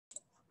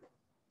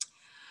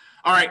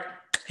All right,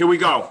 here we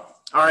go.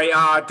 All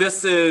right,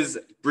 this is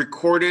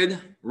recorded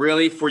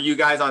really for you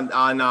guys on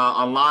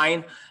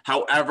online.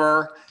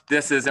 However,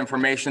 this is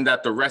information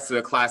that the rest of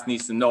the class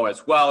needs to know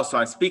as well. So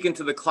I'm speaking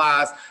to the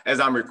class as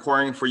I'm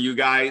recording for you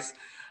guys.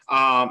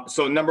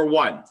 So number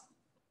one,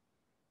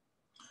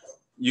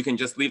 you can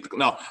just leave.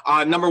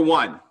 Number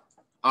one.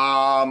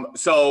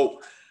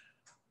 So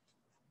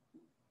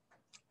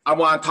I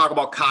want to talk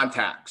about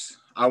contacts.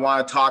 I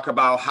want to talk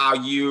about how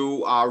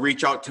you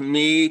reach out to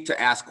me to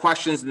ask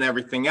questions and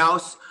everything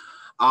else.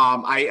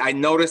 I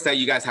noticed that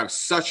you guys have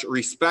such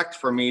respect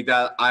for me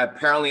that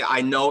apparently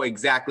I know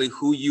exactly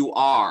who you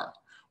are,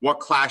 what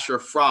class you're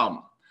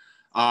from.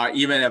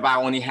 Even if I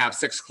only have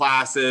 6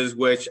 classes,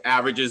 which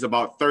averages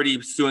about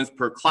 30 students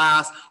per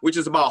class, which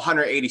is about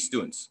 180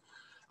 students.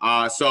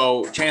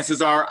 So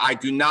chances are I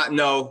do not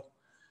know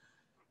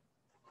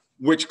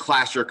which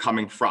class you're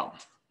coming from.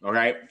 All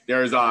right.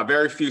 There's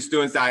very few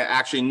students that I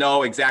actually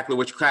know exactly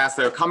which class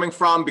they're coming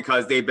from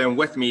because they've been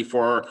with me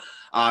for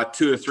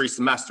 2 to 3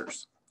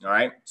 semesters. All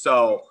right.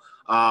 So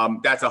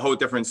that's a whole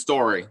different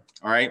story.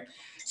 All right.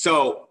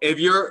 So if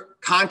you're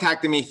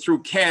contacting me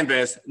through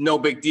Canvas, no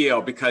big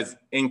deal, because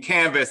in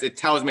Canvas, it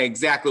tells me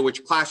exactly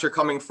which class you're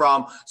coming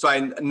from. So I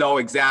know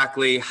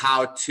exactly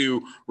how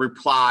to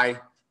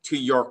reply to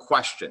your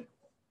question.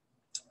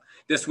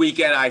 This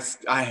weekend, I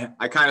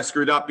kind of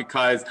screwed up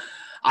because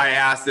I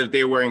asked if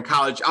they were in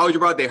college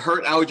algebra. They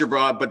heard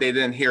algebra, but they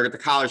didn't hear the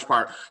college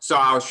part. So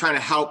I was trying to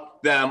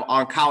help them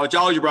on college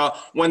algebra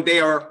when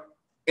they are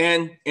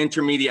in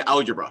intermediate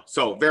algebra.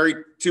 So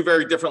two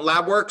very different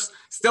lab works,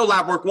 still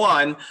LabWork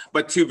 1,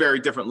 but 2 very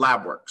different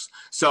lab works.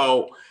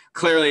 So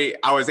clearly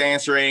I was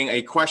answering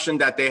a question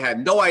that they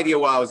had no idea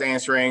what I was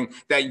answering,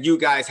 that you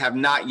guys have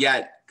not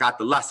yet got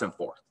the lesson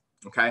for,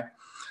 okay?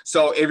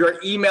 So if you're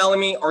emailing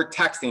me or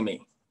texting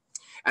me,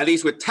 at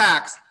least with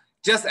text,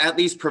 just at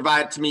least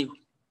provide it to me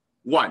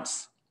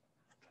once.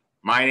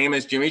 My name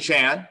is Jimmy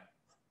Chan.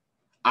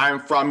 I'm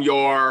from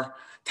your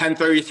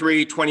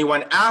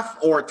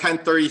 1033-21F or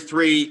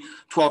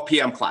 1033-12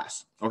 p.m.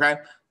 class, okay?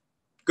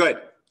 Good.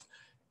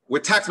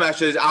 With text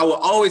messages, I will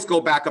always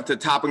go back up to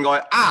the top and go,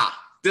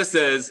 this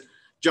is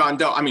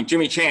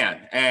Jimmy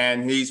Chan,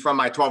 and he's from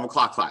my 12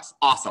 o'clock class.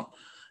 Awesome.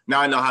 Now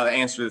I know how to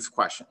answer this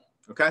question,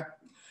 okay?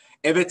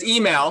 If it's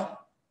email,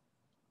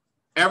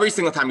 every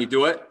single time you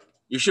do it,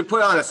 you should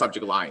put on a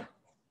subject line.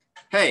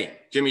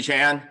 Hey, Jimmy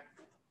Chan,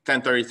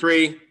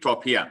 10:33,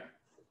 12 p.m.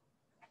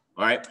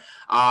 All right.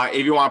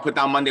 If you want to put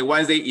down Monday,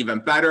 Wednesday, even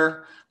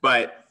better.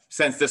 But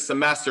since this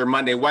semester,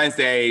 Monday,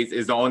 Wednesdays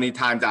is the only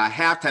time that I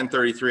have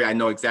 10:33, I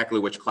know exactly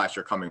which class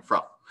you're coming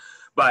from.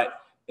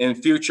 But in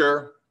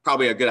future,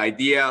 probably a good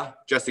idea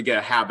just to get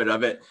a habit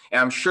of it. And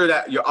I'm sure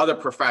that your other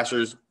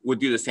professors would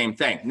do the same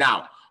thing.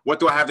 Now, what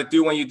do I have to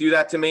do when you do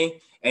that to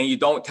me and you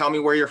don't tell me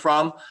where you're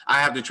from? I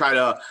have to try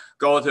to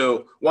go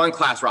to one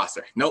class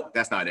roster. Nope,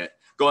 that's not it.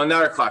 Go to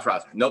another class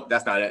roster. Nope,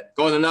 that's not it.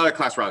 Go to another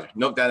class roster.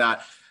 Nope, that's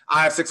not.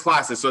 I have 6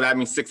 classes, so that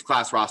means 6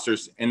 class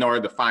rosters in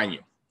order to find you.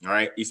 All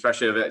right,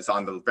 especially if it's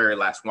on the very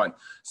last one.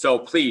 So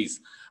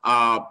please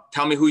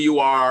tell me who you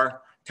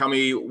are. Tell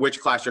me which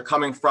class you're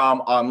coming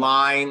from,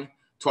 online,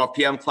 12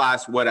 p.m.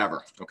 class,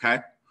 whatever. Okay,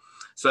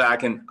 so that I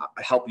can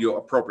help you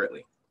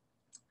appropriately.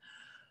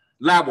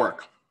 Lab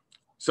work.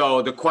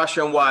 So the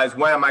question was,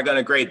 when am I going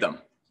to grade them?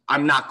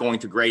 I'm not going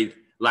to grade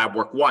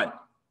LabWork 1.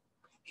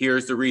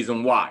 Here's the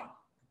reason why.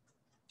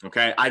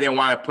 Okay, I didn't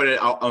want to put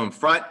it out in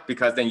front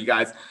because then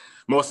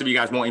most of you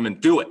guys won't even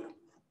do it.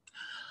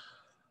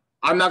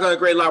 I'm not going to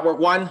grade LabWork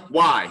 1.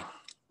 Why?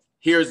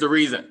 Here's the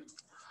reason.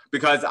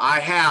 Because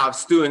I have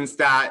students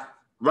that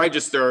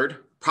registered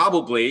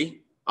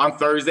probably on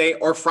Thursday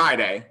or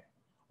Friday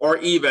or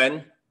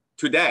even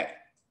today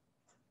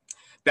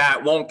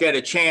that won't get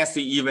a chance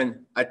to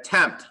even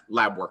attempt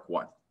LabWork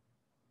 1,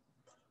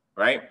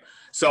 right?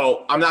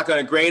 So I'm not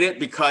going to grade it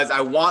because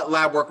I want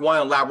LabWork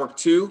 1 and LabWork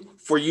 2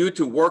 for you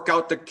to work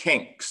out the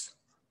kinks.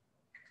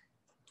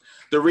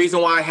 The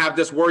reason why I have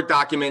this Word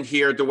document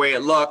here the way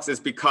it looks is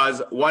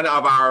because one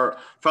of our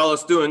fellow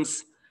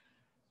students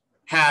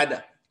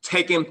had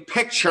taken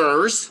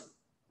pictures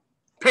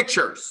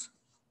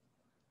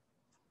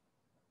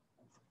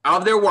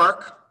of their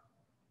work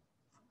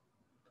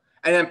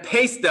and then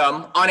paste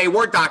them on a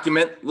Word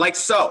document like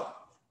so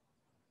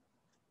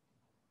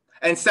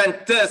and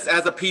sent this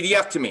as a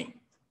PDF to me.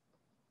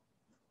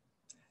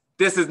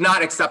 This is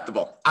not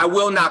acceptable. I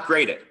will not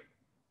grade it.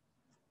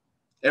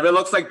 If it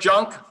looks like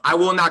junk, I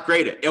will not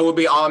grade it. It will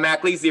be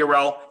automatically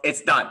 0.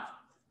 It's done.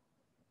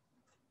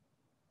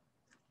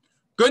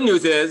 Good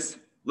news is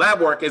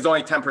LabWork is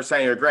only 10%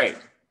 of your grade.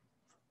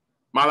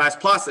 My Last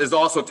Plus is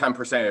also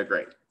 10% of your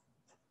grade.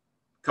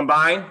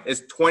 Combined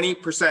is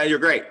 20% of your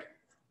grade.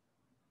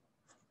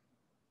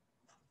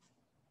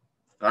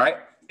 All right,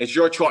 it's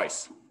your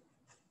choice.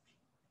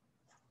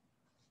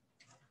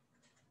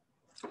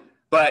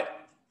 But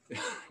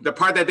the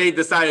part that they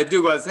decided to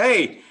do was,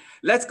 hey,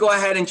 let's go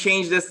ahead and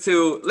change this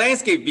to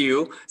landscape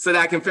view so that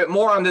I can fit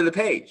more onto the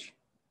page.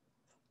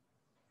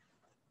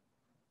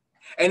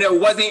 And it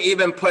wasn't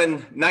even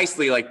put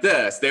nicely like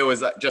this. They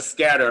was just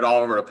scattered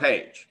all over the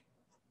page.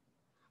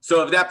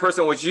 So if that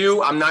person was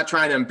you, I'm not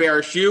trying to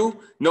embarrass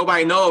you.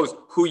 Nobody knows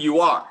who you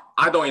are.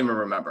 I don't even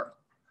remember.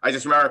 I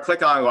just remember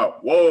clicking on and go,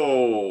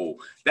 whoa,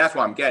 that's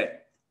what I'm getting.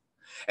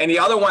 And the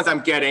other ones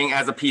I'm getting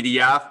as a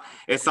PDF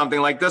is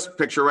something like this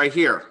picture right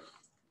here.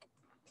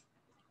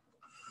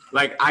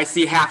 Like I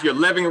see half your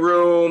living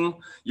room,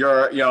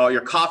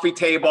 your coffee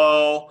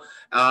table,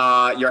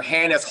 your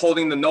hand is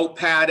holding the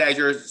notepad as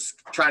you're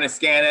trying to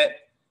scan it.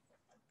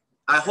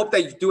 I hope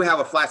that you do have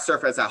a flat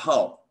surface at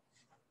home.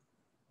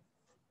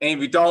 And if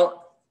you don't,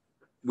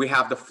 we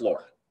have the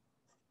floor.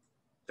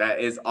 That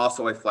is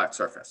also a flat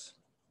surface,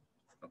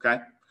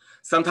 okay?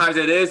 Sometimes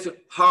it is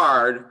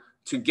hard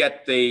to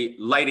get the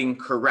lighting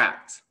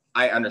correct.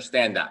 I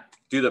understand that.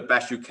 Do the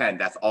best you can.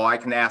 That's all I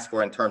can ask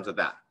for in terms of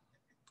that,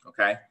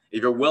 okay?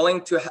 If you're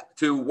willing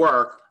to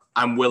work,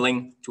 I'm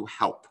willing to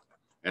help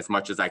as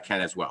much as I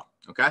can as well,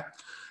 okay?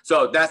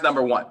 So that's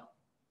number one.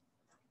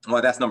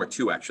 Well, that's number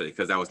two, actually,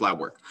 because that was lab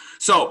work.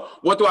 So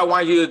what do I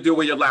want you to do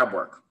with your lab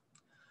work?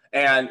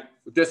 And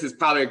this is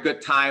probably a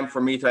good time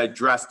for me to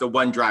address the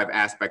OneDrive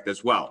aspect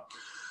as well.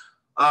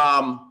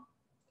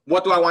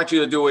 What do I want you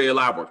to do with your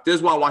lab work? This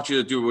is what I want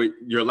you to do with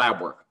your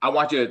lab work. I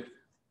want you to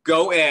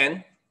go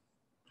in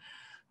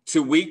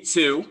to week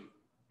 2.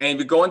 And if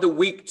you go into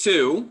week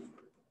 2,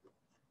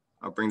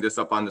 I'll bring this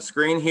up on the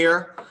screen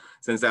here,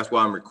 since that's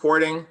what I'm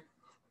recording.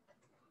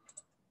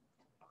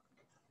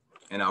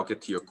 And I'll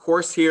get to your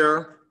course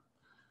here.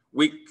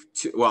 Week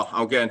 2, well,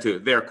 I'll get into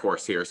their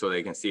course here so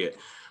they can see it.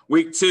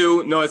 Week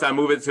 2, notice I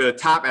move it to the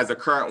top as a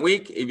current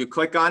week. If you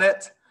click on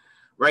it,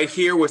 right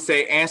here will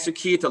say answer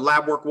key to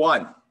LabWork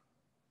 1.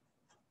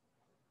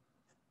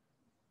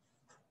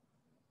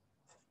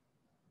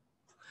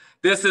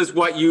 This is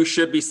what you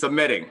should be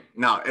submitting.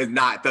 Now, it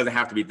doesn't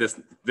have to be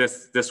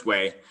this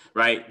way,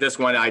 right? This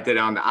one I did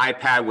on the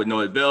iPad with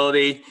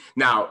Notability.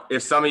 Now,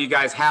 if some of you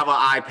guys have an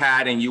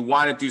iPad and you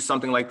want to do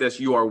something like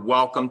this, you are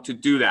welcome to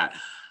do that.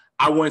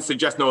 I wouldn't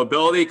suggest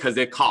Notability because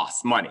it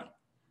costs money,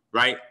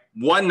 right?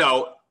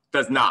 OneNote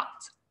does not.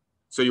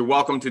 So you're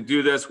welcome to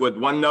do this with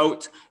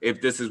OneNote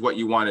if this is what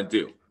you want to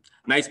do.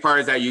 Nice part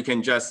is that you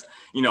can just,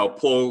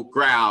 pull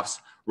graphs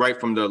right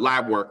from the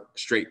lab work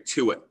straight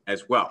to it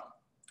as well,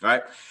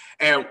 right?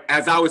 And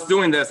as I was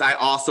doing this, I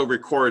also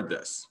recorded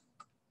this.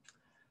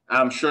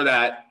 I'm sure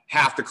that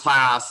half the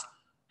class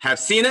have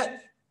seen it,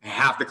 and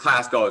half the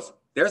class goes,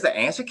 there's the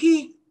answer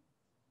key?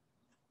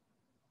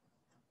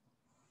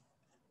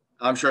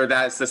 I'm sure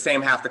that's the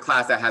same half the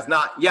class that has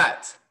not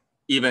yet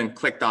even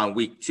clicked on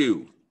week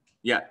 2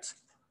 yet.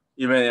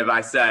 Even if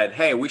I said,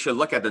 hey, we should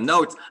look at the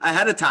notes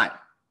ahead of time.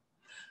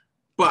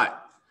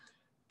 But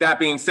that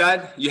being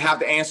said, you have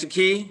the answer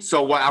key.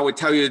 So what I would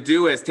tell you to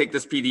do is take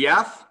this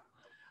PDF,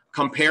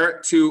 compare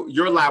it to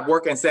your lab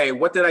work and say,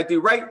 what did I do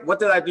right? What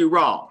did I do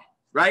wrong,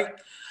 right?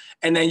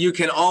 And then you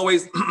can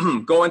always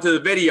go into the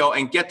video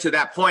and get to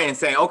that point and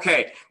say,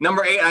 okay,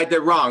 number 8, I did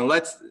wrong.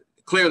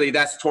 Clearly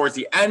that's towards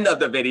the end of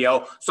the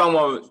video. So I'm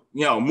going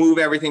to, move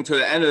everything to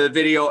the end of the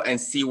video and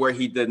see where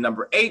he did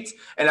number 8.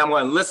 And I'm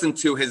going to listen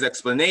to his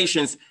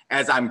explanations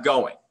as I'm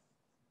going.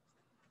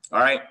 All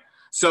right.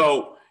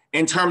 So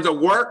in terms of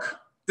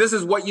work, this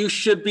is what you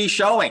should be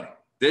showing.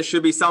 This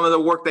should be some of the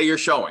work that you're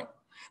showing.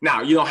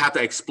 Now, you don't have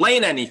to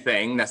explain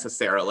anything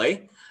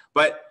necessarily,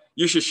 but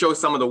you should show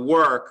some of the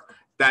work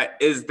that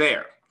is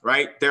there,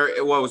 right?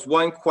 There was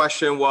one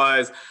question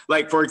was,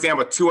 like, for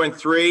example, 2 and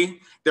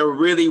 3, there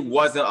really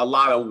wasn't a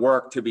lot of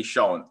work to be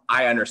shown.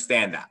 I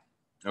understand that,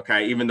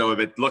 okay? Even though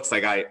it looks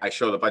like I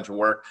showed a bunch of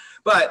work,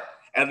 but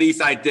at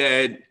least I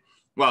did,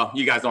 well,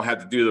 you guys don't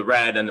have to do the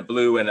red and the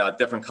blue and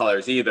different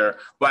colors either,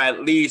 but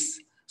at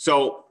least,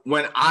 so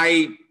when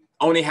I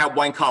only had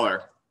one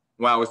color,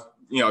 when I was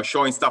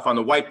showing stuff on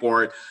the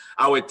whiteboard,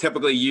 I would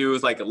typically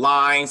use like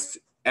lines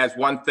as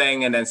one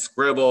thing and then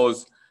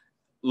scribbles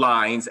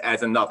lines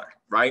as another,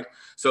 right?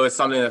 So it's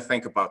something to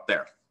think about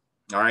there,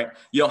 all right?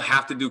 You don't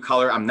have to do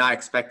color. I'm not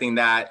expecting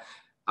that,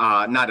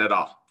 not at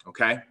all,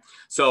 okay?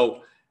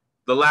 So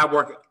the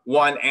LabWork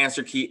 1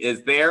 answer key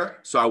is there.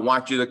 So I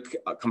want you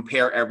to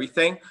compare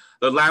everything.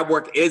 The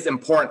LabWork is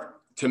important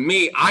to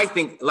me. I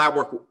think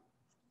LabWork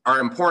are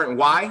important.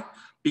 Why?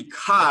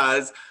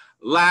 Because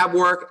lab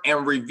work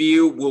and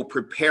review will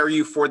prepare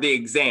you for the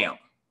exam.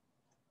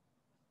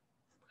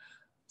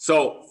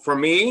 So for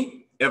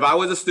me, if I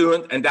was a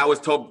student and that was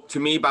told to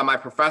me by my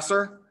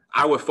professor,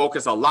 I would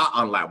focus a lot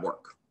on lab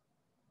work.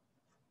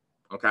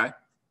 Okay?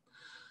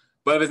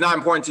 But if it's not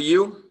important to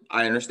you,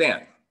 I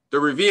understand. The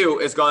review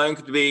is going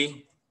to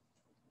be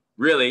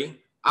really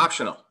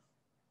optional.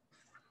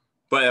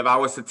 But if I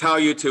was to tell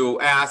you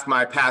to ask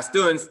my past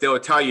students, they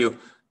would tell you,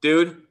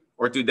 dude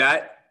or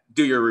dudette,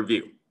 do your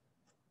review.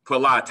 Put a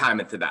lot of time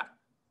into that.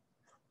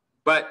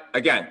 But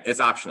again,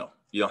 it's optional.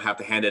 You don't have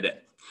to hand it in.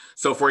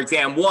 So for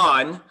exam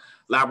 1,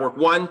 lab work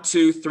 1,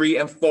 2, 3,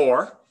 and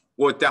 4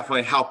 will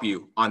definitely help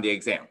you on the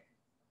exam.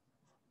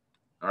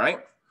 All right?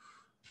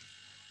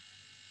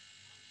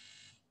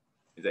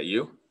 Is that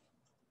you?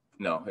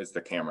 No, it's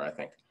the camera, I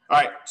think. All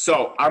right,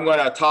 so I'm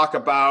going to talk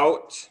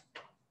about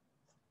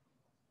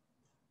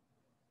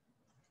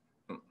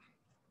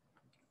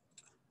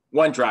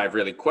OneDrive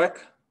really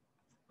quick.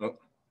 Oh.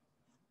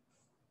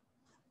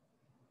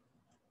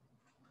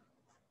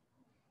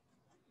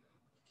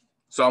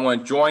 So I'm going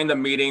to join the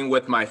meeting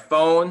with my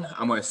phone.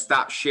 I'm going to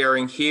stop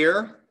sharing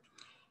here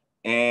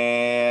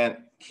and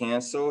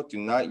cancel. Do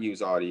not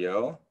use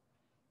audio.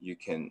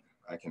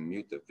 I can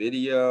mute the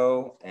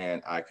video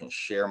and I can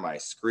share my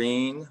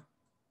screen.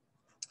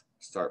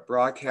 Start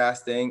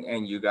broadcasting,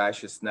 and you guys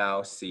should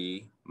now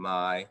see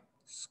my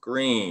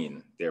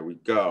screen. There we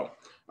go.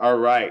 All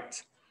right.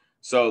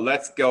 So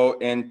let's go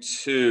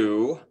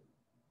into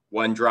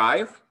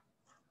OneDrive.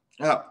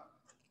 Oh,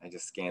 I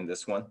just scanned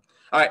this one.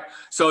 All right.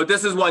 So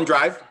this is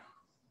OneDrive.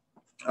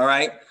 All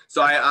right.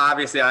 So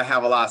obviously I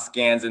have a lot of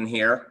scans in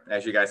here.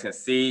 As you guys can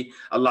see,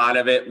 a lot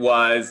of it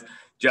was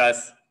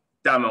just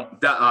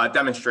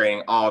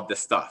demonstrating all of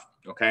this stuff.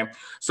 Okay.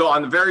 So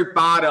on the very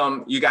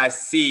bottom, you guys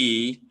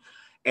see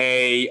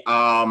a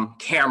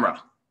camera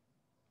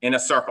in a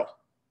circle.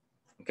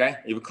 Okay,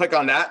 if you click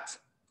on that,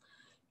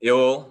 it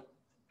will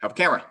have a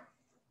camera.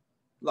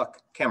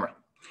 Look, camera.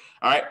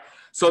 All right,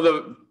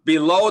 so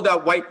below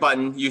that white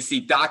button, you see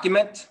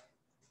document,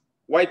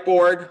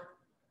 whiteboard,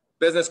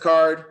 business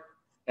card,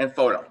 and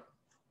photo.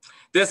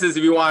 This is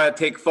if you want to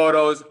take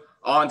photos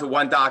onto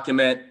one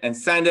document and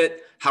send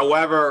it.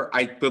 However,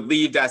 I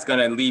believe that's going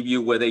to leave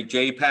you with a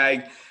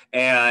JPEG,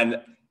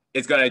 and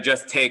it's going to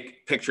just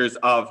take pictures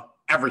of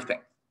everything.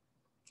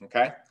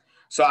 Okay,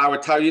 so I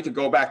would tell you to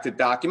go back to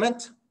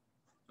document,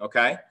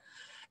 okay?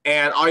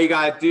 And all you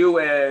gotta do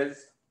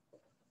is,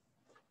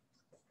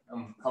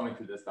 I'm coming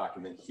to this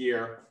document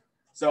here.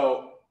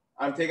 So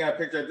I'm taking a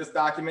picture of this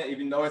document. If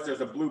you notice,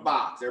 there's a blue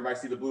box. Everybody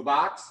see the blue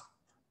box?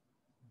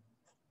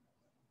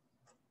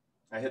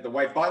 I hit the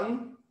white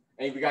button.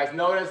 And if you guys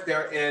notice,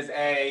 there is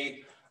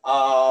a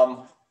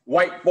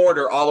white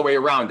border all the way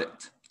around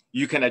it.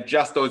 You can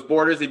adjust those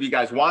borders if you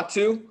guys want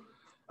to.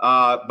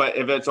 But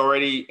if it's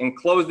already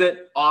enclosed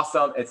it,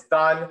 awesome, it's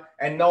done.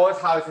 And notice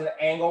how it's in an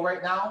angle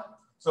right now.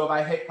 So if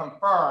I hit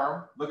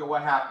confirm, look at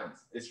what happens.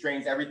 It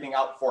straightens everything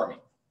out for me,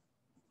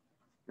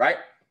 right?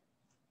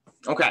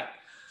 Okay.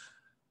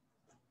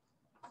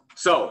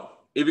 So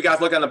if you guys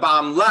look on the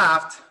bottom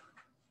left,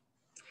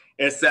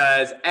 it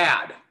says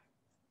add.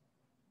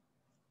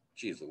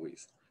 Jeez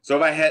Louise. So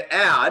if I hit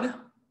add,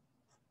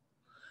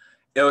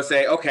 it will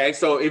say, okay,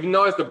 so if you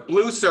notice the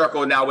blue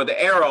circle now with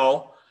the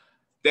arrow,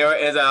 there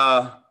is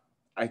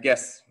I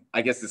guess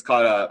it's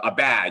called a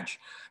badge.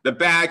 The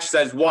badge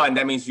says 1.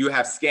 That means you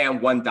have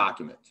scanned one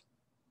document.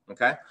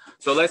 Okay.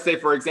 So let's say,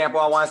 for example,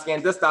 I want to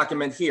scan this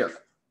document here.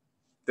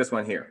 This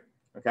one here.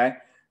 Okay.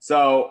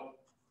 So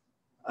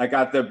I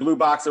got the blue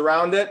box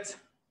around it,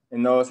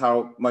 and notice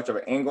how much of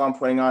an angle I'm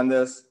putting on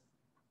this.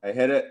 I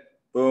hit it.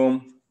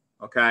 Boom.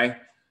 Okay.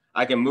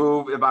 I can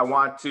move if I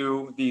want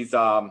to this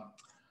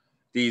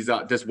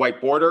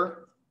white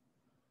border,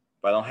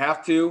 but I don't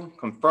have to.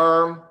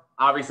 Confirm.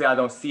 Obviously, I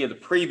don't see the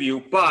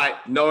preview,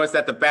 but notice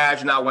that the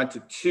badge now went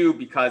to 2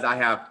 because I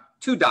have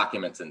 2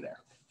 documents in there.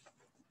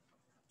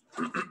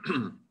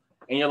 And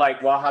you're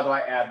like, well, how do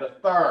I add the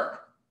third?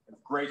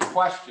 Great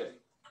question.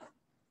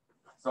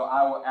 So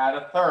I will add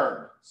a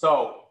third.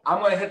 So I'm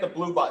going to hit the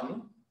blue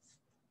button,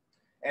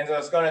 and so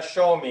it's going to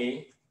show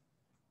me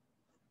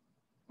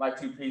my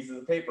 2 pieces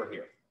of paper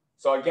here.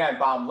 So again,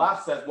 bottom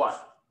left says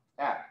what?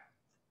 Add.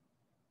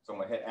 So I'm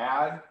going to hit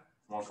add. I'm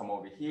going to come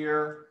over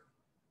here.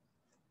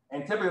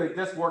 And typically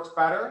this works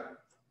better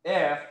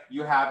if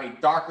you have a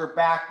darker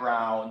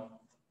background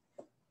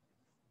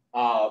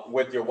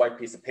with your white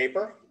piece of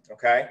paper,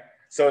 okay?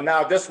 So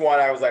now this one,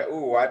 I was like,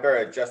 ooh, I better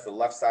adjust the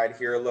left side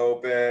here a little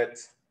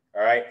bit,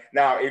 all right?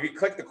 Now, if you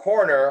click the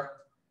corner,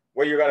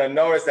 what you're gonna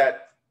notice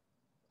that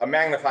a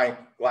magnifying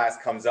glass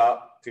comes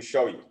up to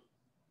show you,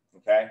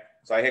 okay?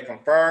 So I hit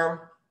confirm,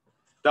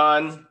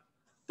 done,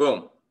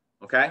 boom,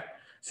 okay?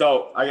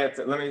 So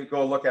let me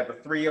go look at the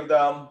 3 of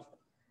them.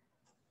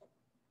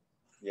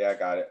 Yeah, I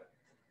got it.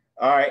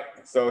 All right,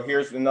 so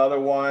here's another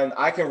one.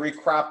 I can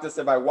recrop this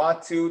if I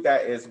want to.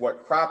 That is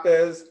what crop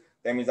is.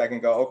 That means I can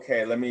go,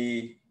 okay, let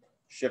me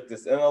shift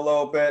this in a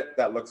little bit.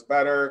 That looks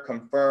better.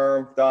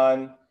 Confirm,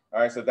 done. All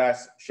right, so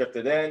that's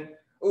shifted in.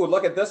 Ooh,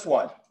 look at this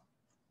one.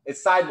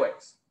 It's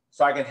sideways.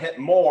 So I can hit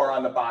more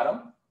on the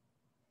bottom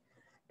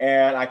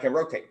and I can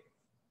rotate.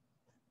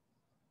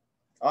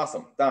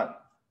 Awesome, done.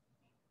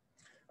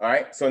 All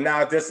right, so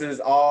now this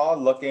is all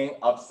looking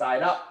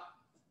upside up.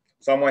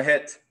 So I'm gonna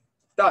hit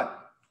done.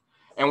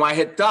 And when I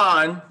hit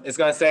done, it's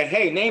gonna say,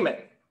 hey, name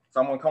it.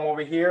 So I'm gonna come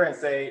over here and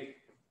say,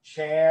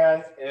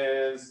 Chan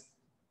is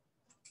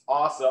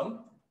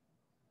awesome.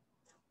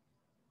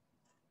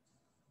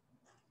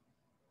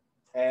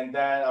 And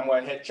then I'm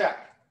gonna hit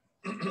check.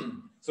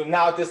 So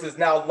now this is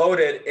now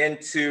loaded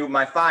into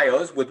my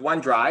files with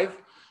OneDrive.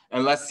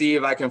 And let's see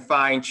if I can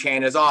find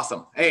Chan is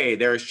awesome. Hey,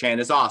 there's Chan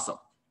is awesome.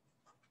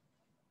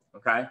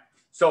 Okay,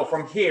 so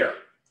from here,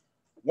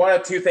 one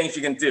of 2 things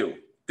you can do.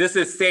 This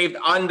is saved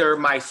under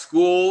my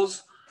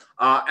school's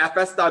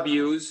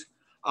FSW's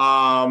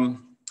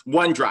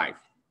OneDrive.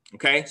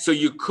 Okay, so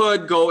you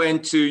could go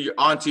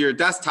onto your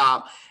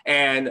desktop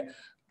and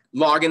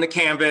log into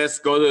Canvas,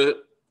 go to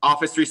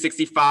Office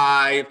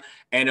 365,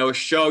 and it'll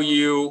show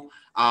you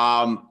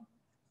the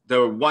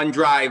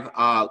OneDrive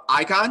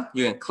icon.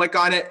 You can click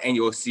on it and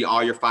you'll see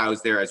all your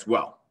files there as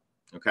well.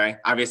 Okay,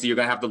 obviously you're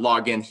gonna have to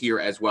log in here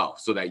as well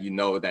so that you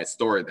know that's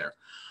stored there.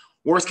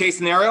 Worst case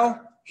scenario,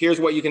 here's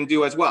what you can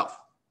do as well.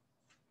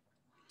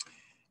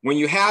 When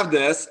you have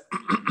this,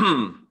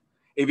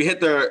 if you hit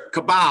the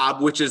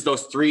kebab, which is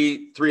those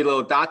three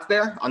little dots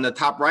there on the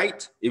top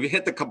right, if you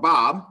hit the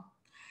kebab,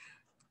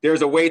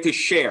 there's a way to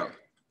share.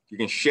 You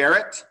can share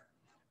it,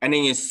 and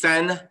then you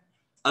send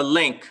a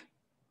link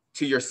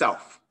to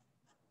yourself.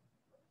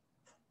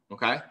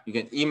 Okay? You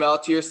can email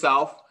it to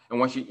yourself, and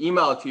once you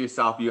email it to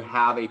yourself, you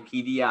have a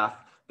PDF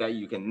that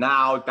you can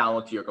now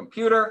download to your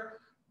computer,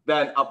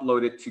 then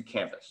upload it to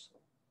Canvas.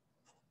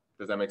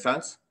 Does that make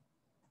sense?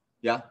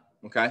 Yeah?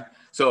 Okay.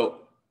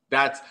 So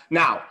that's,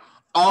 now,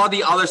 all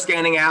the other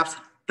scanning apps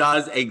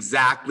does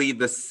exactly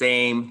the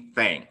same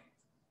thing.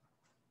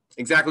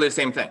 Exactly the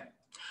same thing.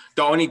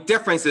 The only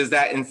difference is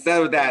that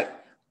instead of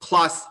that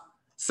plus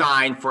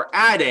sign for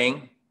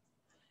adding,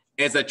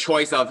 is a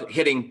choice of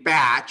hitting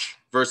batch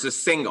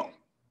versus single.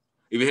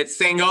 If you hit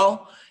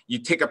single, you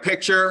take a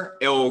picture,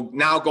 it will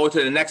now go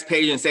to the next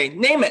page and say,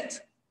 name it.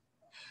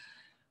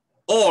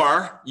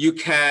 Or you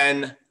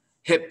can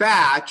hit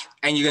batch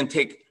and you can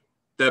take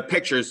the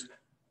pictures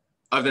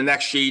of the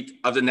next sheet,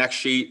 of the next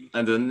sheet,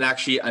 and the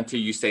next sheet until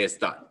you say it's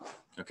done.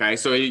 Okay,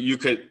 so you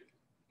could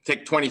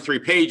take 23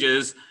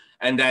 pages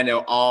and then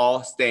it'll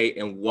all stay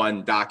in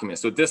one document.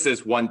 So this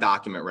is one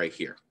document right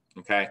here.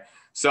 Okay,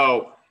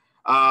 so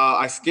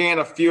I scanned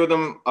a few of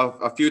them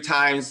a few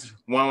times.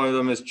 One of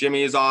them is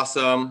Jimmy is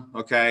awesome.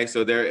 Okay,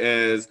 so there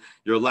is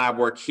your lab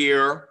work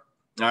here.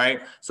 All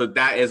right, so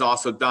that is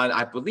also done.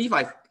 I believe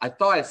I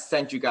thought I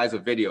sent you guys a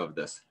video of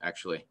this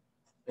actually.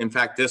 In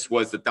fact, this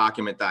was the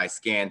document that I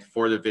scanned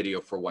for the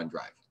video for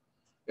OneDrive.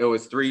 It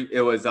was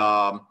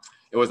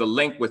a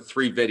link with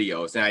 3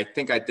 videos, and I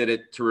think I did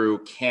it through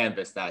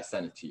Canvas that I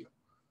sent it to you,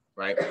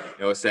 right?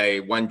 It will say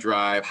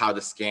OneDrive, how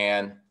to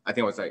scan. I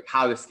think it was like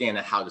how to scan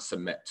and how to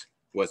submit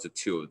was the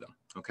 2 of them,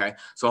 okay?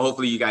 So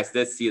hopefully you guys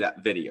did see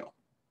that video,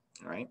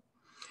 all right?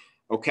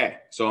 Okay,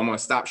 so I'm gonna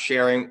stop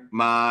sharing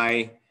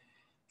my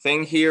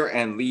thing here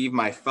and leave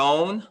my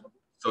phone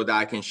so that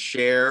I can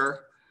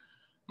share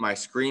my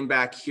screen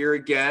back here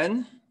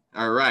again.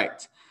 All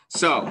right,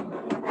 so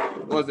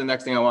what was the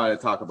next thing I wanted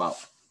to talk about?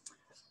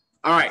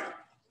 All right,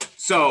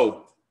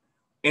 so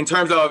in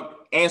terms of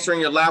answering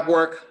your lab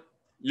work,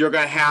 you're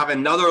gonna have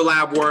another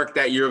lab work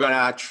that you're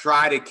gonna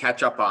try to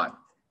catch up on,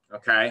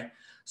 okay?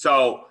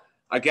 So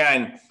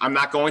again, I'm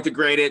not going to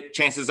grade it.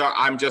 Chances are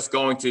I'm just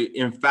going to,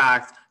 in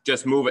fact,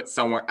 just move it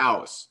somewhere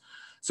else.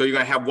 So you're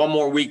gonna have one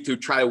more week to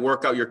try to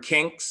work out your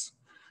kinks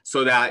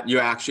so that you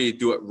actually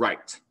do it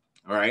right,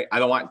 all right? I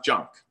don't want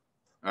junk,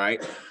 all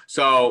right?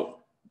 So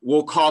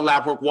we'll call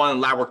LabWork 1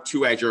 and LabWork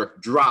 2 as your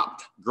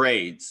dropped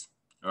grades,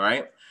 all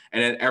right?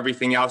 And then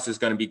everything else is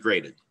gonna be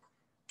graded,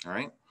 all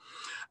right?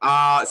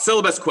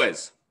 Syllabus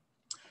quiz.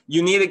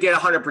 You need to get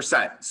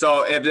 100%.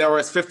 So if there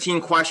was 15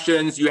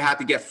 questions, you have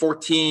to get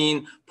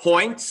 14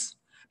 points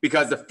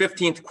because the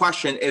 15th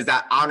question is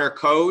that honor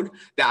code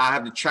that I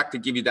have to check to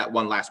give you that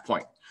one last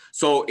point.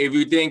 So if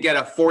you didn't get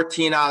a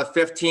 14 out of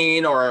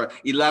 15 or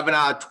 11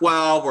 out of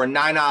 12 or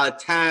 9 out of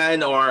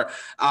 10 or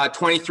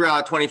 23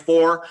 out of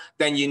 24,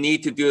 then you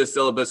need to do the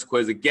syllabus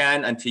quiz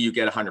again until you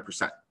get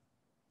 100%,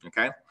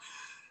 okay?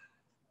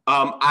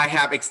 I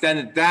have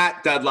extended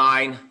that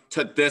deadline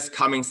to this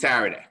coming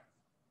Saturday,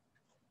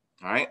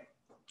 all right?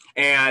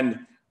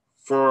 And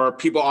for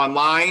people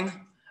online,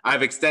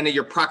 I've extended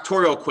your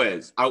proctoral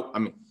quiz. I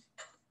mean,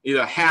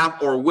 either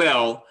have or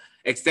will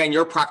extend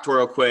your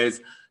proctoral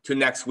quiz to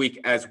next week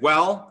as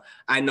well.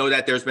 I know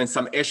that there's been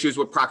some issues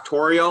with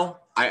proctoral.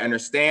 I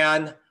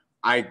understand.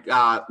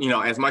 You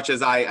know, as much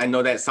as I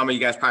know that some of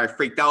you guys probably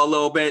freaked out a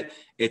little bit,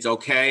 it's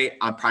okay.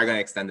 I'm probably gonna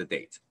extend the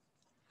date.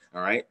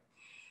 All right.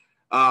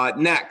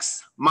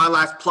 Next, My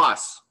Last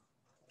Plus.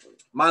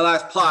 My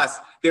Last Plus,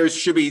 there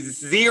should be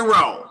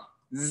zero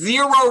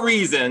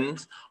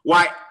reasons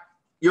why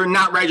you're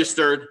not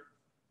registered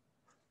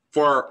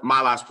for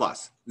My Last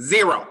Plus.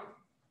 Zero.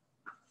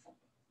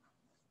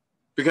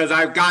 Because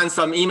I've gotten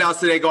some emails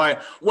today going,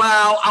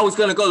 well, I was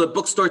gonna go to the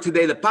bookstore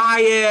today to buy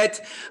it,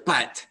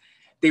 but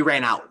they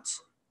ran out.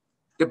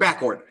 They're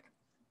back ordered.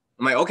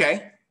 I'm like,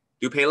 okay,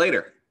 do pay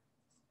later.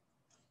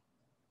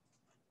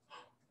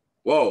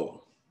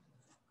 Whoa.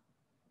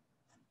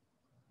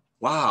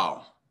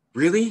 Wow,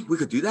 really? We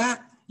could do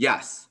that?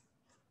 Yes.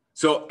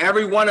 So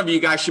every one of you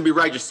guys should be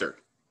registered.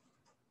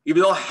 If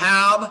you don't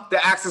have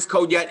the access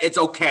code yet, it's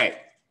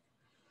okay.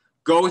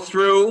 Go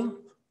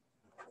through,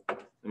 let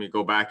me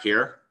go back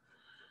here.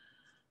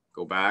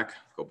 Go back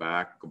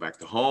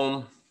to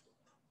home.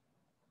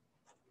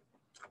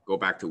 Go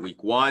back to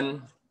week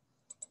 1.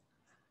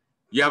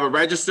 You have a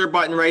register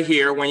button right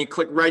here. When you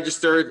click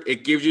register,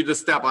 it gives you the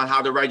step on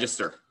how to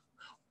register.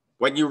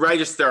 When you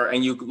register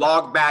and you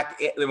log back,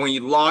 when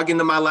you log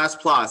into My Last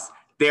Plus,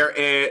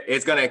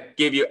 it's going to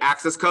give you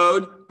access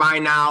code, buy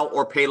now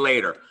or pay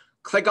later.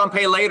 Click on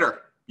pay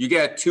later. You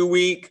get a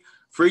 2-week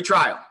free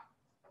trial.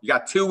 You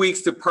got 2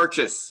 weeks to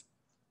purchase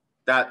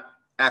that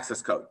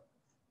access code.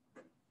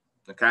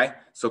 Okay,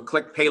 so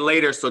click pay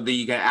later so that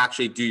you can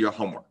actually do your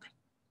homework.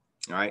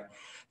 All right.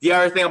 The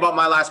other thing about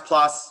My Last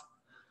Plus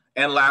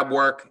and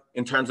LabWork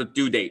in terms of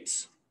due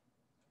dates.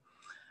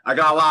 I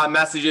got a lot of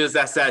messages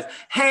that says,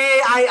 hey,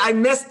 I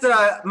missed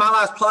the My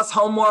Last Plus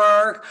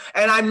homework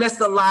and I missed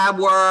the lab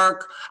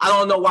work. I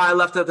don't know why I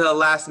left it to the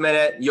last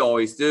minute. You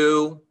always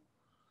do.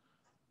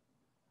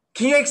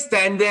 Can you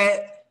extend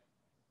it?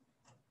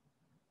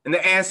 And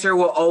the answer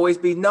will always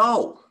be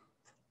no.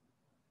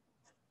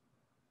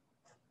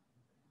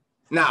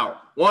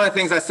 Now, one of the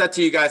things I said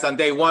to you guys on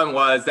day one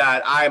was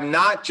that I'm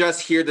not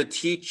just here to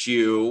teach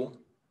you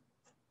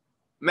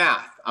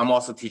math. I'm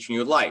also teaching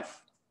you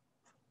life.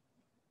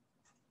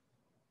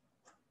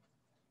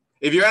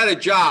 If you're at a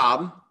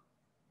job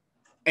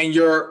and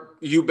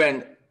you've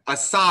been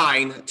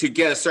assigned to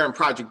get a certain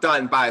project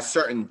done by a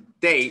certain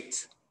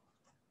date,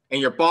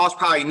 and your boss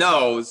probably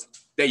knows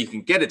that you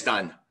can get it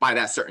done by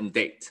that certain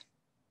date,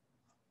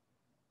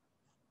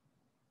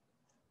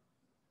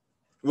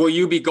 will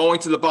you be going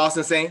to the boss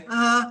and saying, can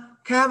I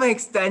have an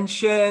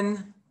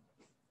extension?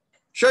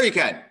 Sure you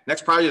can.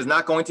 Next project is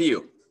not going to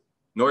you,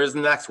 nor is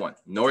the next one,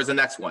 nor is the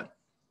next one.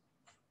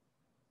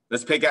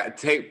 Let's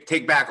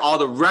take back all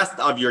the rest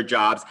of your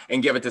jobs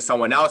and give it to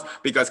someone else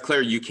because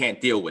clearly you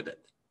can't deal with it.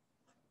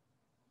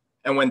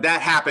 And when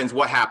that happens,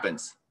 what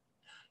happens?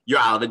 You're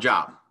out of the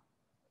job.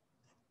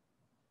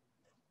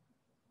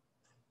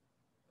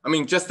 I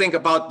mean, just think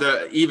about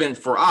even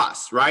for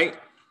us, right?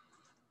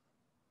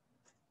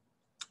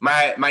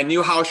 My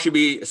new house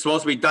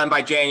supposed to be done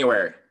by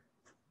January.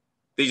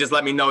 They just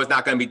let me know it's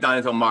not going to be done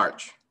until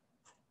March.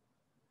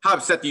 How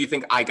upset do you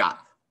think I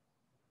got?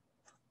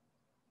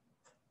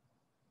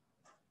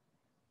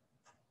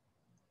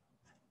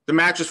 The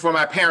mattress for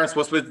my parents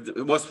was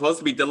supposed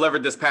to be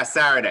delivered this past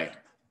Saturday.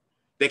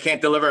 They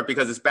can't deliver it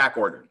because it's back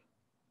ordered.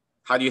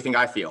 How do you think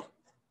I feel?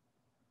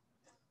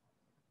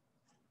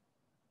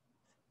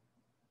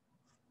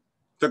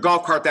 The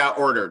golf cart that I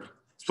ordered,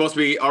 supposed to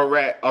be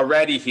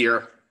already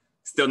here,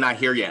 still not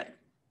here yet.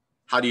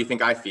 How do you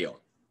think I feel?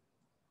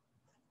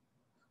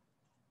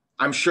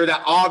 I'm sure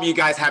that all of you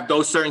guys have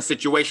those certain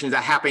situations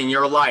that happen in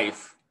your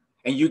life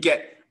and you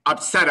get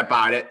upset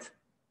about it.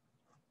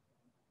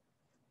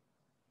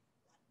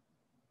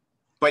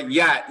 But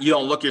yet you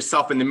don't look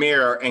yourself in the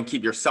mirror and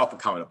keep yourself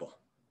accountable.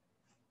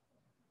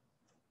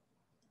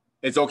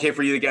 It's okay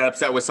for you to get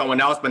upset with someone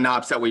else, but not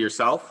upset with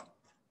yourself.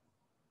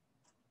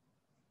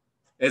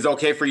 It's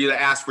okay for you to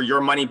ask for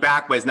your money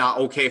back, but it's not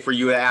okay for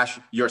you to ask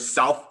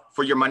yourself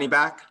for your money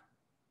back.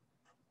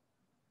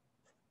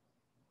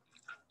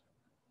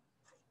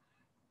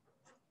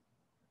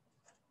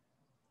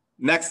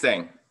 Next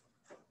thing.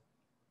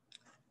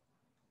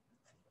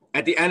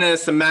 At the end of the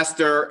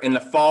semester, in the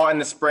fall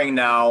and the spring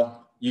now,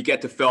 you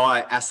get to fill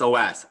out an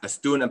SOS, a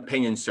student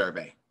opinion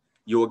survey.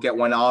 You will get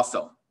one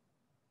also.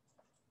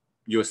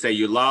 You will say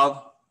you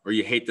love or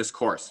you hate this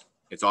course.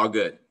 It's all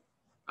good.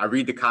 I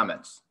read the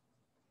comments.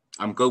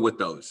 I'm good with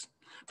those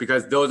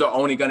because those are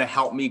only going to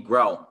help me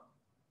grow.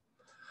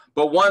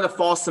 But one of the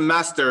fall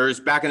semesters,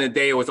 back in the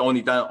day, it was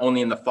only done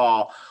only in the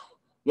fall.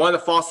 One of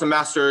the fall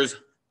semesters,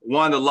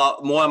 one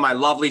of my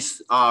lovely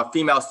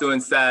female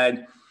students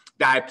said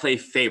that I play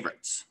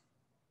favorites.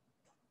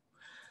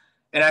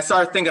 And I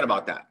started thinking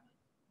about that.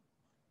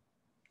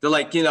 They're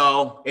like,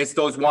 it's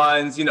those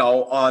ones,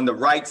 on the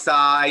right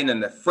side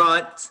and the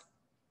front.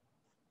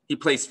 He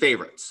plays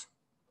favorites.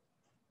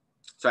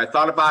 So I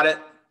thought about it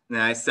and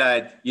I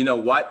said, you know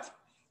what?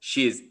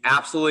 She is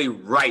absolutely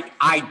right.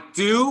 I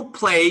do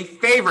play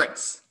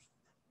favorites.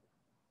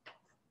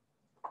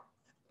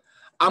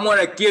 I'm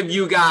going to give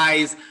you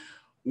guys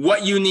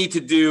what you need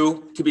to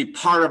do to be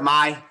part of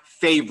my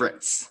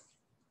favorites.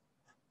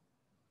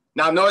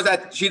 Now, notice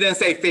that she didn't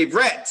say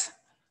favorite,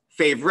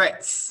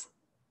 favorites,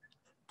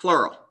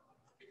 plural.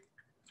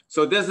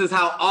 So this is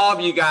how all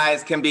of you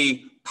guys can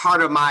be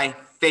part of my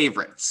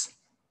favorites.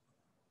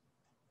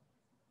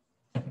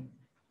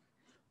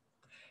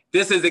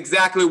 This is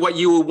exactly what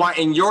you would want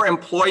in your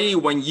employee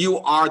when you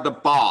are the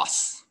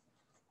boss.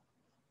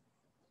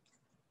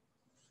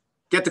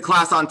 Get to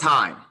class on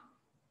time.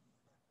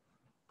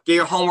 Get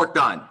your homework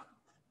done.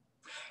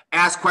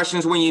 Ask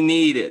questions when you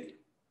need it.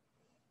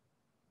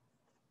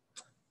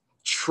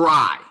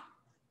 Try.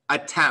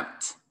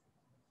 Attempt.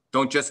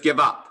 Don't just give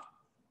up.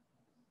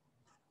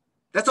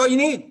 That's all you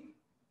need.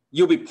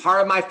 You'll be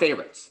part of my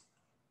favorites.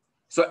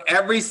 So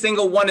every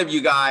single one of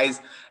you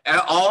guys,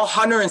 all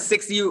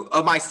 160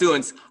 of my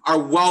students are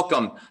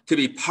welcome to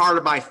be part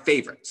of my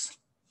favorites.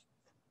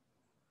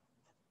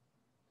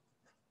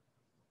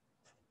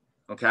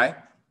 Okay?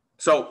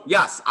 So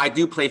yes, I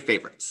do play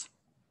favorites.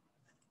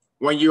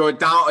 When you're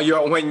down,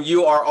 when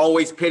you are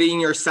always pitying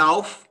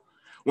yourself,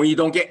 when you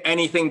don't get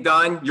anything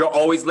done, you're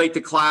always late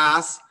to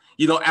class,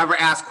 you don't ever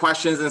ask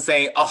questions and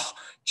say, oh,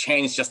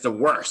 change just the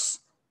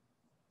worst.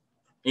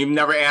 You've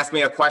never asked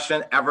me a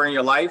question ever in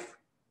your life?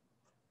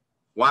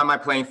 Why am I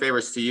playing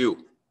favorites to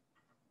you?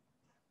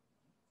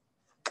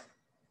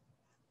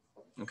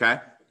 Okay.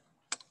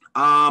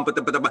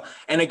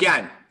 And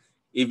again,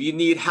 if you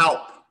need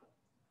help,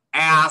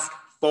 ask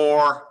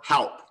for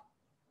help.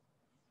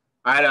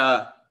 I had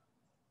a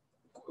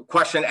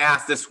question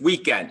asked this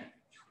weekend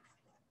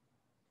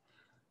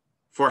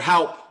for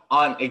help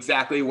on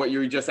exactly what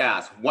you just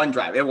asked.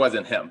 OneDrive. It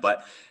wasn't him,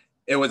 but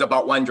it was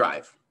about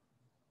OneDrive.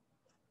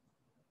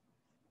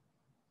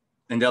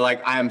 And they're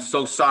like, I am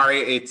so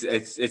sorry.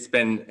 It's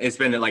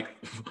been like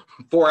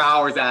 4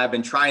 hours that I've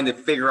been trying to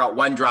figure out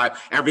OneDrive.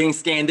 Everything's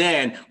scanned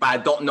in, but I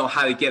don't know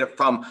how to get it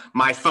from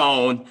my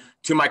phone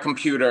to my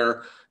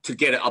computer to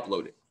get it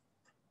uploaded.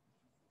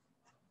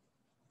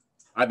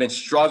 I've been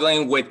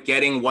struggling with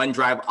getting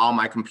OneDrive on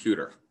my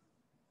computer.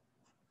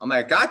 I'm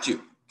like, got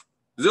you.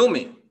 Zoom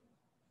me.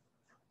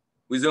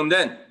 We zoomed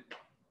in.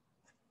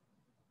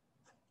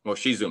 Well,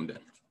 she zoomed in.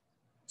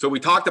 So we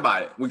talked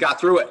about it. We got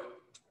through it.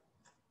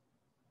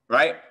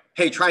 Right?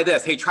 Hey, try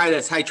this. Hey, try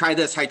this. Hey, try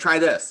this. Hey, try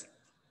this.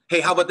 Hey,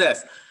 how about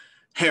this?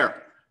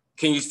 Here,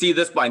 can you see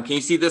this button? Can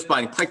you see this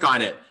button? Click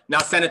on it. Now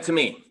send it to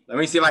me. Let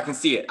me see if I can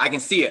see it. I can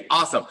see it.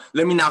 Awesome.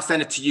 Let me now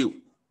send it to you.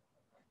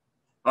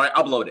 All right,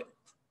 upload it.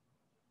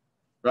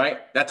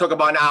 Right? That took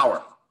about an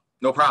hour.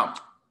 No problem.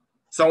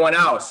 Someone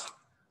else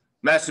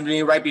messaged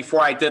me right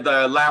before I did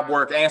the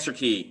LabWork answer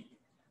key.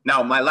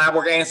 Now, my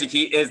LabWork answer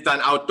key is done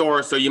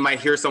outdoors, so you might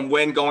hear some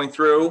wind going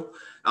through.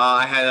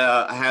 I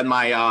had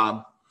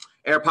my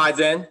AirPods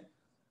in,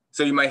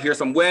 so you might hear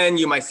some wind.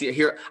 You might see it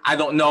here. I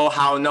don't know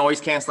how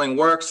noise canceling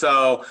works.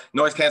 So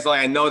noise canceling,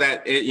 I know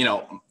that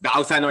the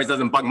outside noise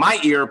doesn't bug my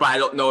ear, but I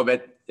don't know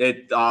if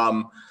it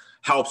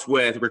helps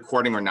with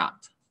recording or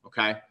not.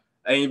 Okay.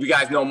 And if you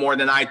guys know more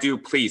than I do,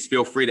 please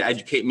feel free to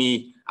educate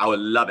me. I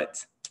would love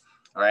it.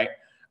 All right.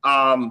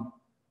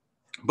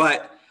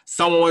 But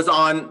someone was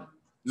on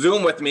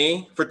Zoom with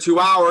me for 2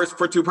 hours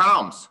for 2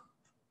 problems.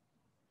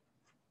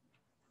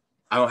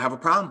 I don't have a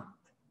problem.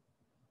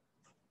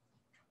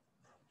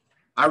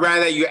 I'd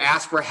rather that you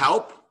ask for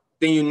help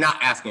than you not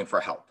asking for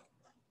help.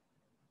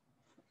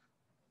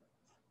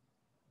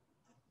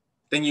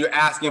 Than you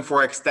asking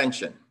for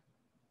extension.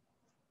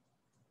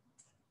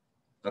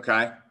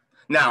 Okay?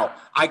 Now,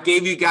 I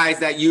gave you guys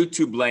that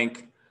YouTube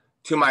link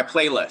to my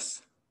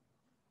playlist.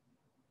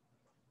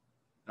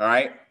 All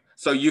right?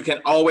 So you can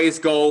always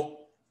go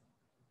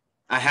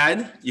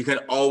ahead. You can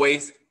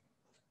always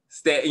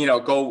stay,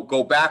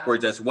 go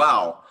backwards as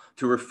well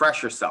to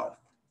refresh yourself.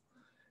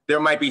 There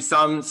might be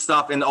some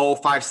stuff in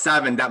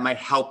 057 that might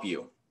help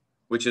you,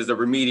 which is the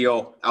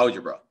remedial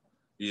algebra.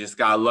 You just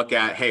got to look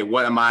at, hey,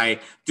 what am I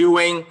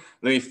doing?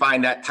 Let me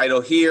find that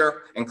title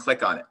here and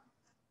click on it.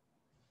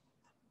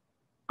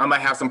 I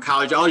might have some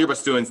college algebra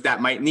students that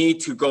might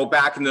need to go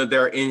back into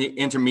their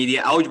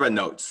intermediate algebra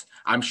notes.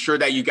 I'm sure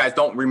that you guys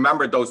don't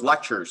remember those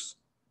lectures.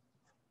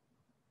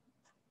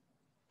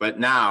 But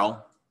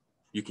now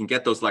you can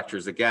get those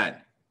lectures again.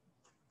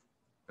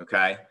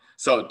 Okay?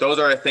 So those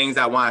are the things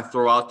I want to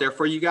throw out there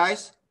for you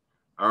guys.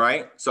 All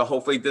right? So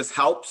hopefully this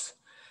helps.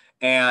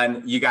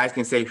 And you guys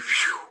can say,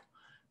 phew,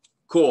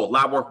 cool,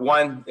 LabWork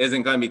 1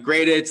 isn't going to be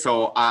graded.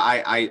 So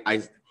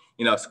I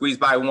squeeze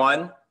by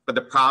 1. But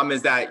the problem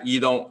is that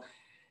you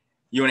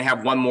only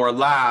have 1 more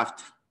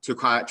left to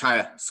try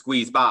to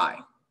squeeze by.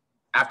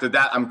 After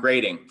that, I'm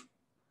grading,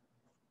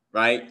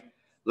 right?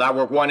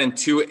 LabWork 1 and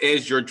 2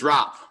 is your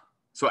drop.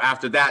 So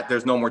after that,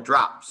 there's no more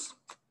drops.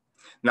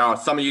 Now,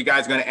 some of you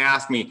guys are going to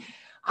ask me,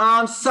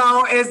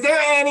 so is there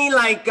any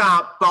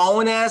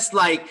bonus,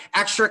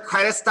 extra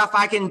credit stuff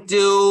I can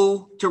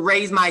do to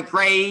raise my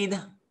grade?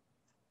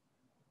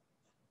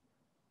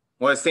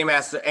 Well, the same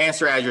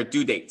answer as your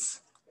due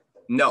dates.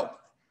 No.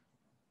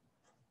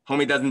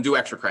 Homie doesn't do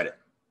extra credit.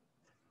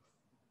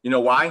 You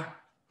know why?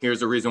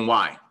 Here's the reason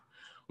why.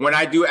 When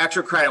I do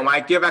extra credit, when I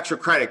give extra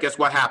credit, guess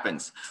what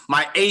happens?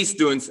 My A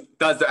students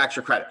does the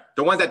extra credit.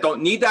 The ones that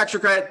don't need the extra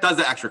credit does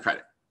the extra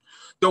credit.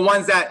 The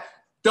ones that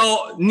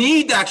don't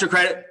need the extra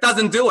credit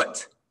doesn't do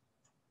it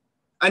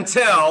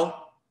until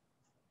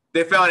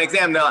they fail an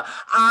exam. They're like,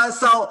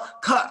 so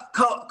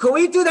could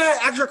we do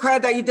that extra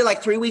credit that you did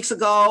 3 weeks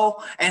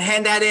ago and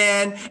hand that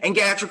in and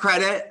get extra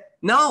credit?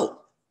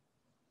 No.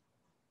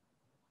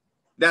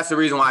 That's the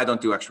reason why I don't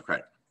do extra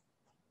credit.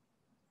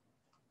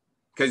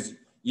 Because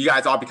you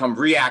guys all become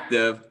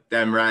reactive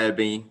than rather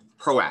be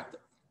proactive.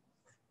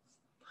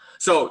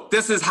 So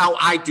this is how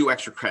I do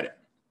extra credit.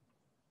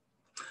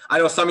 I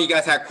know some of you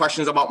guys had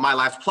questions about My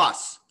Life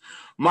Plus.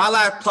 My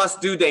Life Plus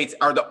due dates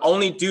are the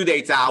only due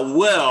dates that I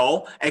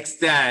will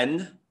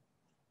extend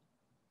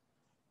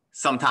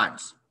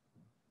sometimes.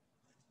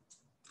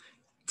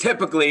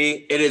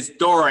 Typically, it is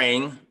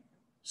during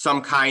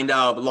some kind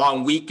of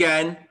long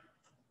weekend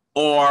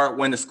or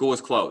when the school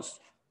is closed.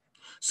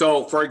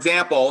 So, for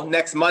example,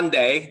 next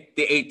Monday,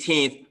 the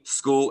 18th,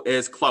 school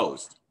is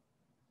closed.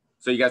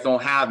 So you guys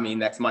don't have me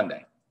next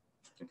Monday,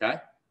 okay?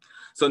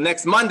 So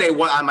next Monday,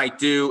 what I might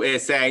do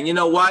is saying, you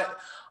know what?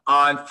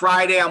 On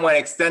Friday, I'm going to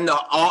extend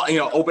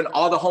open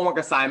all the homework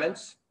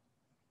assignments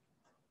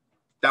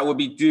that will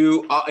be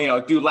due,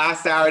 due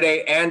last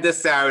Saturday and this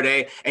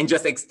Saturday, and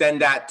just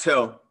extend that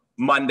till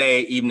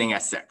Monday evening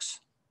at 6.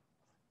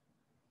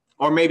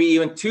 Or maybe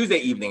even Tuesday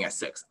evening at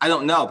 6. I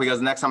don't know, because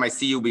the next time I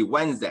see you will be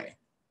Wednesday.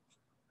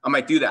 I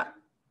might do that.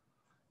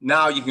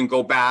 Now you can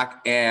go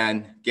back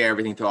and get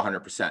everything to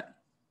 100%.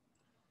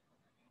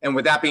 And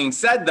with that being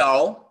said,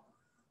 though,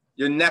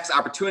 your next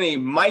opportunity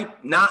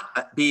might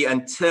not be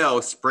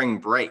until spring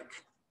break.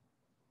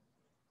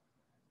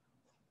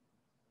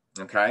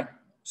 Okay?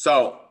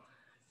 So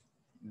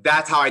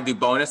that's how I do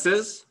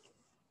bonuses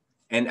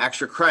and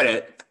extra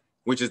credit,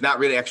 which is not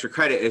really extra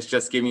credit. It's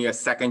just giving you a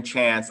second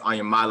chance on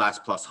your My Labs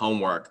Plus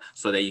homework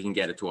so that you can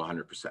get it to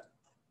 100%.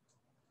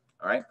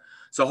 All right?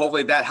 So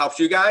hopefully that helps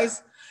you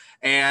guys.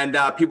 And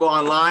people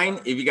online,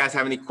 if you guys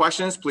have any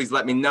questions, please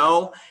let me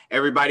know.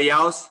 Everybody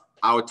else,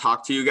 I will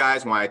talk to you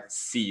guys when I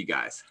see you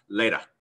guys. Later.